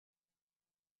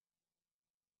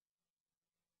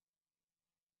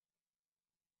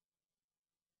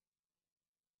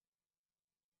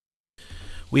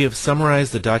We have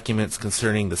summarized the documents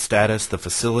concerning the status, the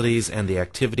facilities, and the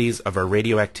activities of our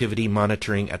radioactivity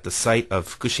monitoring at the site of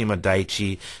Fukushima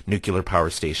Daiichi nuclear power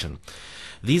station.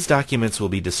 These documents will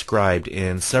be described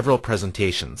in several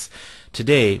presentations.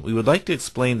 Today, we would like to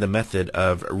explain the method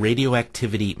of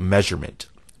radioactivity measurement.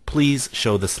 Please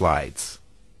show the slides.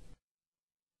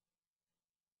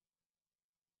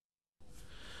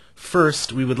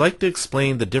 First, we would like to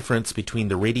explain the difference between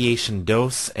the radiation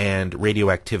dose and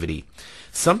radioactivity.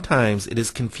 Sometimes it is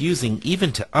confusing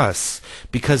even to us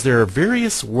because there are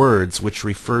various words which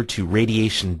refer to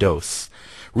radiation dose.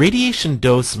 Radiation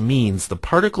dose means the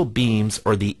particle beams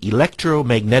or the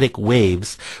electromagnetic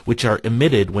waves which are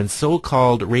emitted when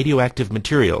so-called radioactive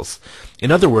materials,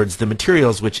 in other words, the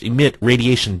materials which emit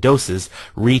radiation doses,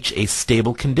 reach a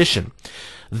stable condition.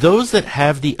 Those that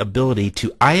have the ability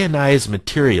to ionize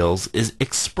materials is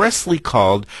expressly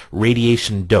called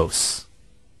radiation dose.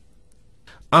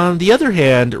 On the other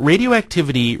hand,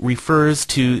 radioactivity refers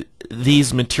to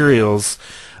these materials'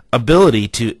 ability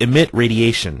to emit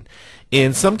radiation.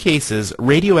 In some cases,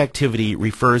 radioactivity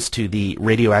refers to the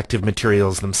radioactive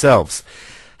materials themselves.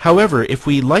 However, if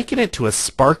we liken it to a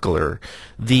sparkler,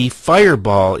 the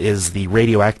fireball is the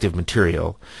radioactive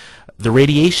material, the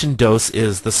radiation dose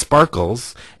is the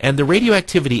sparkles, and the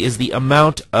radioactivity is the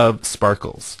amount of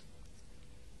sparkles.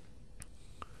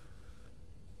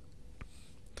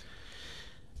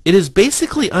 It is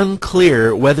basically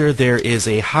unclear whether there is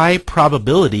a high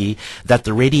probability that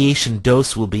the radiation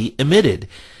dose will be emitted.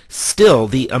 Still,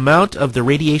 the amount of the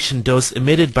radiation dose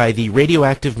emitted by the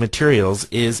radioactive materials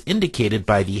is indicated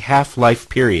by the half-life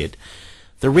period.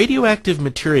 The radioactive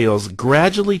materials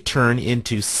gradually turn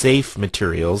into safe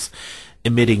materials,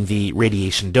 emitting the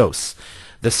radiation dose.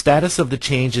 The status of the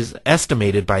change is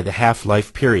estimated by the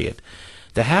half-life period.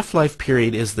 The half-life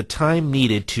period is the time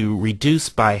needed to reduce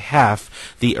by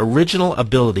half the original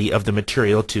ability of the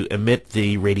material to emit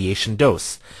the radiation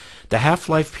dose. The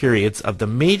half-life periods of the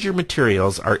major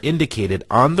materials are indicated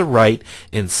on the right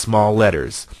in small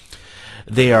letters.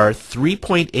 They are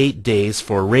 3.8 days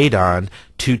for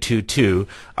radon-222,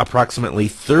 approximately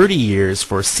 30 years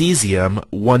for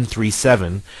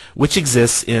cesium-137, which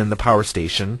exists in the power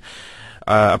station,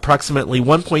 approximately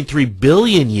 1.3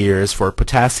 billion years for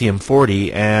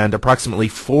potassium-40, and approximately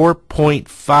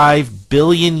 4.5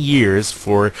 billion years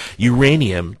for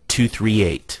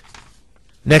uranium-238.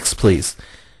 Next, please.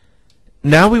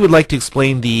 Now we would like to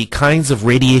explain the kinds of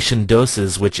radiation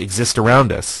doses which exist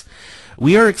around us.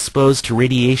 We are exposed to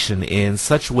radiation in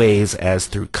such ways as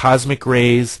through cosmic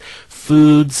rays,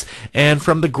 foods, and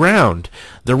from the ground.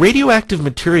 The radioactive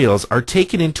materials are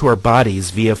taken into our bodies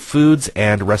via foods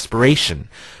and respiration.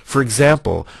 For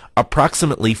example,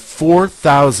 approximately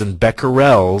 4,000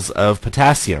 becquerels of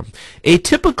potassium, a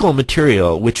typical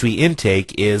material which we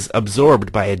intake, is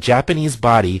absorbed by a Japanese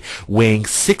body weighing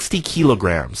 60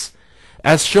 kilograms.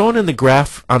 As shown in the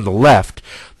graph on the left,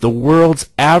 the world's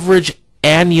average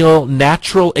annual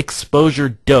natural exposure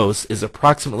dose is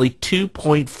approximately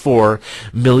 2.4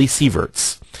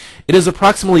 millisieverts. It is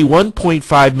approximately 1.5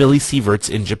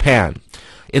 millisieverts in Japan.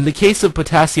 In the case of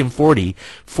potassium-40,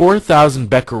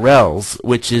 4,000 becquerels,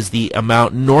 which is the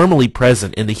amount normally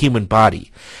present in the human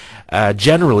body.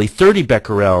 Generally, 30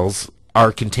 becquerels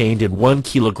are contained in 1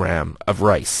 kilogram of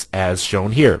rice, as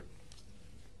shown here.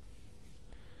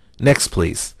 Next,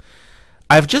 please.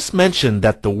 I've just mentioned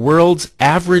that the world's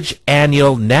average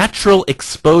annual natural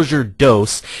exposure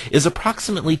dose is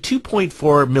approximately 2.4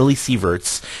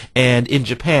 millisieverts, and in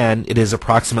Japan it is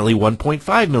approximately 1.5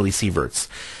 millisieverts.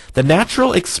 The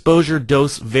natural exposure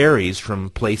dose varies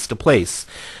from place to place.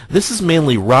 This is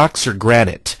mainly rocks or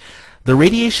granite. The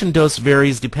radiation dose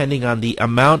varies depending on the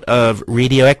amount of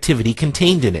radioactivity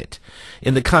contained in it.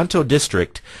 In the Kanto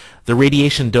district, the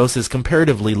radiation dose is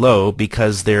comparatively low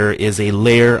because there is a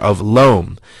layer of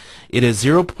loam. It is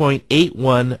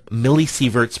 0.81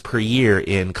 millisieverts per year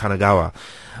in Kanagawa.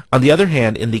 On the other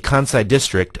hand, in the Kansai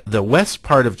district, the west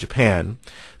part of Japan,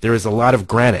 there is a lot of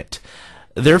granite.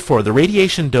 Therefore, the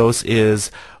radiation dose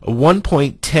is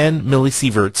 1.10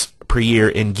 millisieverts per year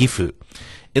in Gifu.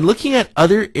 In looking at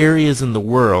other areas in the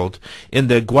world, in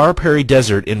the Guarapari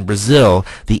Desert in Brazil,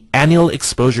 the annual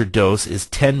exposure dose is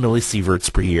 10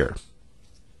 millisieverts per year.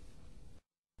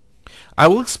 I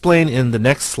will explain in the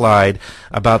next slide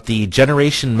about the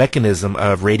generation mechanism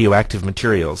of radioactive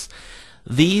materials.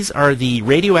 These are the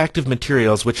radioactive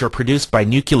materials which are produced by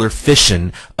nuclear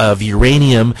fission of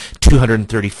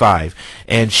uranium-235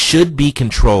 and should be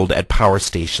controlled at power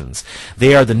stations.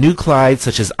 They are the nuclides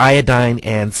such as iodine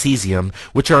and cesium,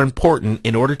 which are important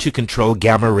in order to control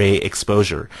gamma ray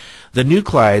exposure. The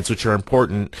nuclides which are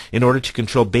important in order to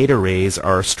control beta rays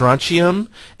are strontium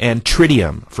and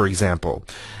tritium, for example.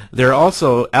 There are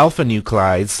also alpha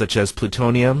nuclides such as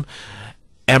plutonium,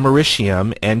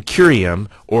 americium, and curium,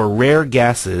 or rare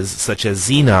gases such as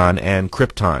xenon and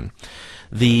krypton.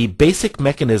 The basic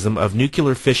mechanism of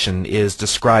nuclear fission is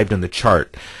described in the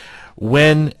chart.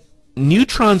 When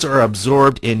neutrons are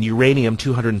absorbed in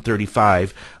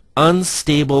uranium-235,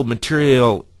 unstable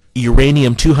material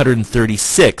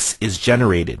uranium-236 is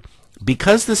generated.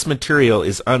 Because this material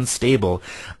is unstable,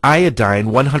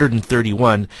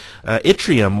 iodine-131,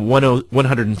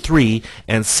 yttrium-103,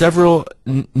 and several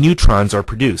neutrons are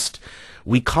produced.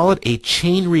 We call it a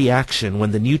chain reaction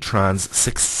when the neutrons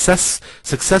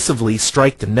successively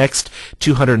strike the next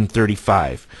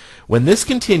 235. When this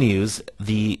continues,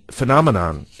 the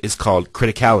phenomenon is called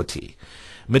criticality.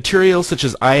 Materials such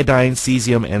as iodine,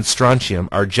 cesium, and strontium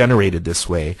are generated this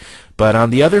way, but on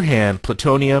the other hand,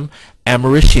 plutonium,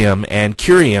 americium, and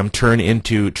curium turn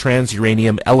into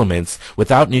transuranium elements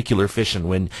without nuclear fission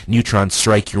when neutrons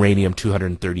strike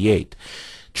uranium-238.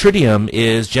 Tritium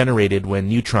is generated when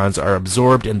neutrons are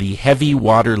absorbed in the heavy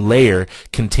water layer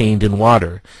contained in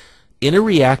water. In a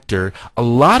reactor, a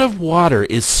lot of water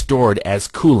is stored as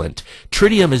coolant.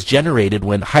 Tritium is generated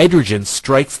when hydrogen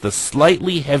strikes the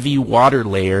slightly heavy water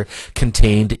layer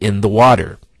contained in the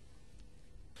water.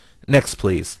 Next,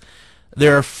 please.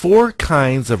 There are 4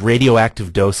 kinds of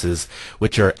radioactive doses,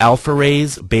 which are alpha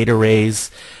rays, beta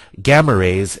rays, gamma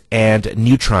rays, and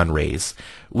neutron rays.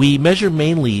 We measure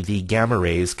mainly the gamma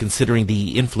rays, considering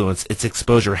the influence its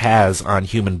exposure has on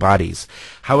human bodies.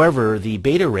 However, the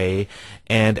beta ray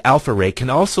and alpha ray can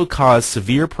also cause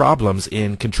severe problems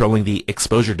in controlling the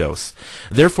exposure dose.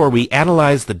 Therefore, we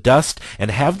analyze the dust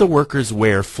and have the workers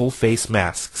wear full face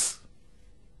masks.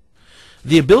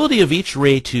 The ability of each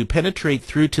ray to penetrate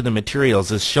through to the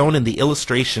materials is shown in the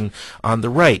illustration on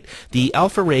the right. The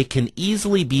alpha ray can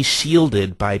easily be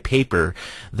shielded by paper.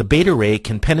 The beta ray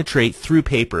can penetrate through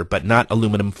paper, but not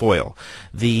aluminum foil.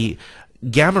 The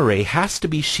gamma ray has to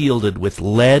be shielded with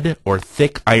lead or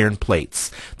thick iron plates.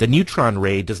 The neutron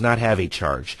ray does not have a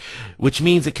charge, which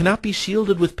means it cannot be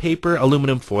shielded with paper,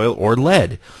 aluminum foil, or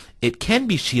lead. It can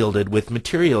be shielded with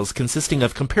materials consisting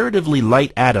of comparatively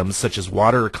light atoms such as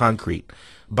water or concrete.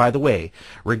 By the way,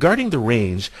 regarding the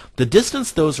range, the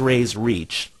distance those rays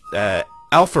reach,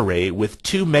 alpha ray with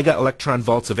 2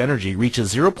 mega-electron-volts of energy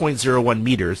reaches 0.01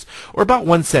 meters, or about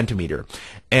 1 centimeter,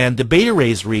 and the beta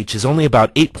ray's reach is only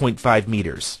about 8.5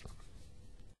 meters.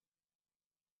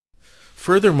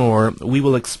 Furthermore, we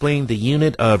will explain the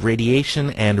unit of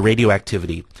radiation and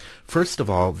radioactivity. First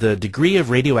of all, the degree of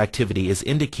radioactivity is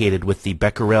indicated with the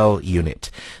becquerel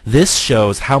unit. This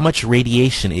shows how much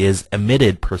radiation is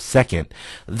emitted per second.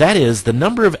 That is, the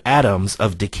number of atoms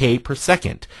of decay per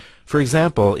second. For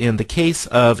example, in the case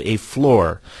of a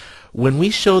floor, when we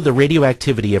show the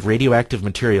radioactivity of radioactive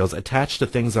materials attached to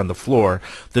things on the floor,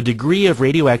 the degree of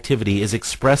radioactivity is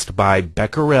expressed by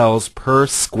becquerels per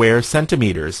square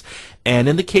centimeters. And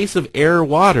in the case of air or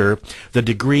water, the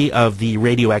degree of the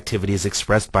radioactivity is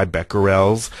expressed by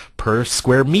becquerels per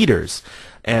square meters.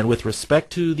 And with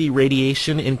respect to the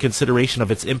radiation in consideration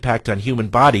of its impact on human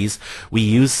bodies, we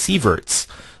use sieverts.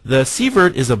 The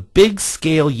sievert is a big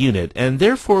scale unit, and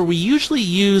therefore we usually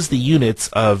use the units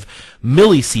of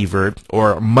millisievert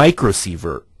or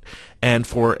microsievert, and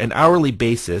for an hourly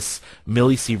basis,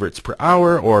 millisieverts per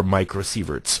hour or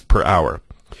microsieverts per hour.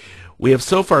 We have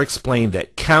so far explained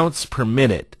that counts per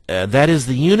minute, that is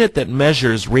the unit that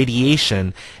measures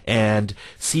radiation, and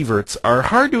sieverts are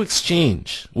hard to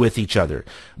exchange with each other.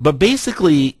 But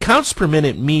basically, counts per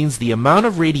minute means the amount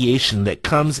of radiation that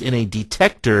comes in a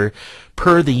detector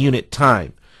per the unit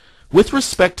time. With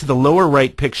respect to the lower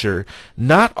right picture,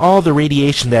 not all the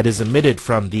radiation that is emitted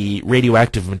from the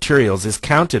radioactive materials is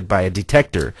counted by a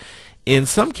detector. In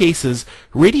some cases,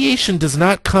 radiation does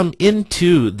not come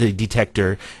into the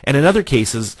detector, and in other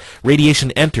cases,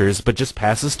 radiation enters but just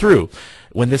passes through.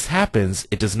 When this happens,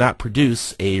 it does not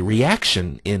produce a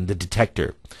reaction in the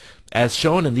detector. As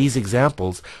shown in these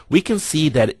examples, we can see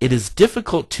that it is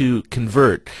difficult to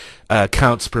convert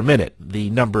counts per minute, the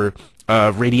number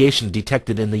of radiation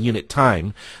detected in the unit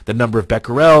time, the number of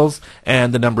becquerels,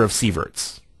 and the number of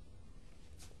sieverts.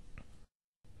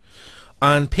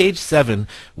 On page 7,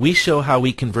 we show how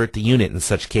we convert the unit in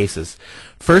such cases.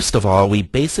 First of all, we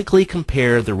basically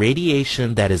compare the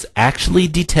radiation that is actually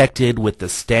detected with the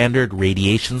standard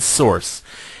radiation source,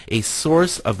 a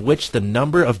source of which the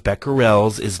number of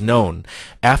becquerels is known.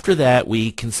 After that,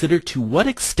 we consider to what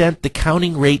extent the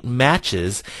counting rate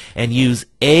matches and use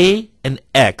A and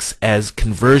X as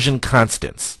conversion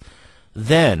constants.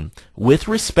 Then, with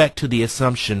respect to the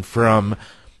assumption from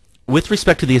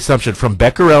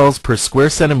becquerels per square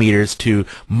centimeters to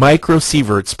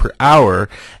microsieverts per hour,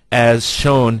 as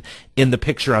shown in the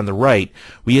picture on the right,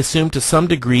 we assume to some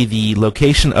degree the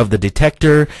location of the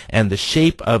detector and the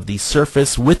shape of the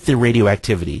surface with the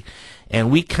radioactivity,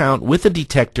 and we count with the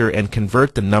detector and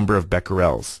convert the number of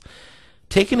becquerels.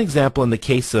 Take an example in the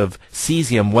case of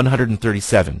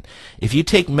cesium-137. If you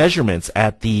take measurements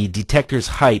at the detector's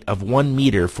height of 1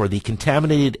 meter for the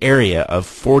contaminated area of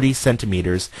 40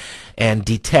 centimeters and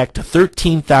detect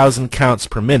 13,000 counts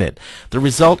per minute, the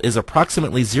result is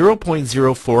approximately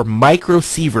 0.04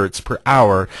 microsieverts per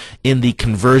hour in the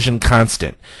conversion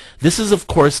constant. This is of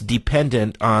course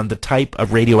dependent on the type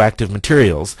of radioactive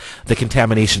materials, the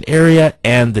contamination area,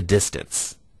 and the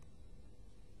distance.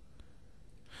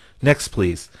 Next,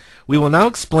 please. We will now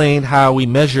explain how we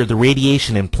measure the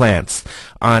radiation in plants.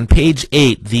 On page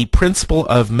 8, the principle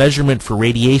of measurement for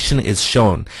radiation is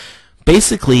shown.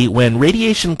 Basically, when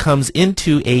radiation comes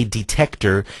into a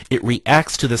detector, it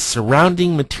reacts to the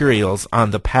surrounding materials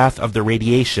on the path of the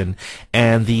radiation,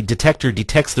 and the detector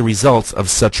detects the results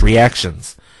of such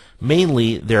reactions.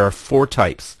 Mainly, there are 4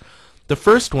 types. The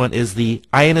first one is the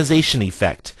ionization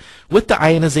effect. With the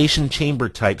ionization chamber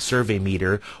type survey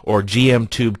meter or GM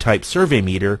tube type survey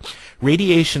meter,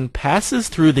 radiation passes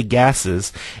through the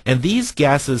gases, and these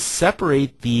gases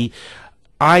separate the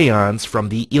ions from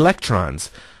the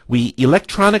electrons. We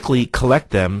electronically collect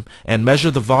them and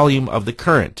measure the volume of the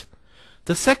current.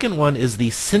 The second one is the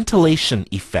scintillation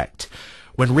effect.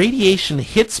 When radiation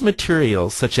hits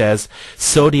materials such as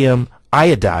sodium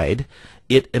iodide,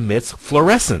 it emits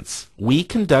fluorescence. We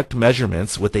conduct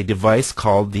measurements with a device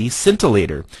called the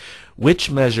scintillator,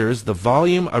 which measures the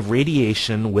volume of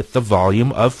radiation with the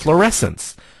volume of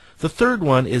fluorescence. The third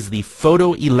one is the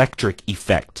photoelectric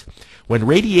effect. When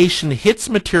radiation hits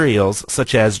materials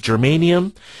such as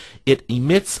germanium, it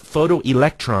emits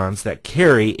photoelectrons that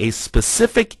carry a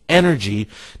specific energy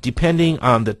depending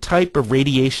on the type of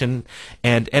radiation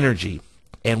and energy,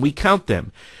 and we count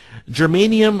them.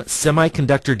 Germanium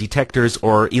semiconductor detectors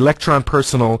or electron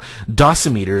personal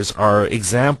dosimeters are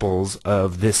examples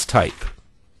of this type.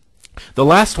 The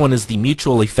last one is the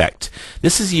mutual effect.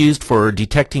 This is used for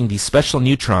detecting the special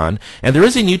neutron, and there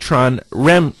is a neutron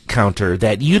REM counter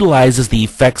that utilizes the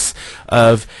effects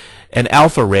of an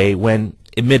alpha ray when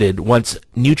emitted once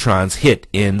neutrons hit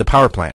in the power plant.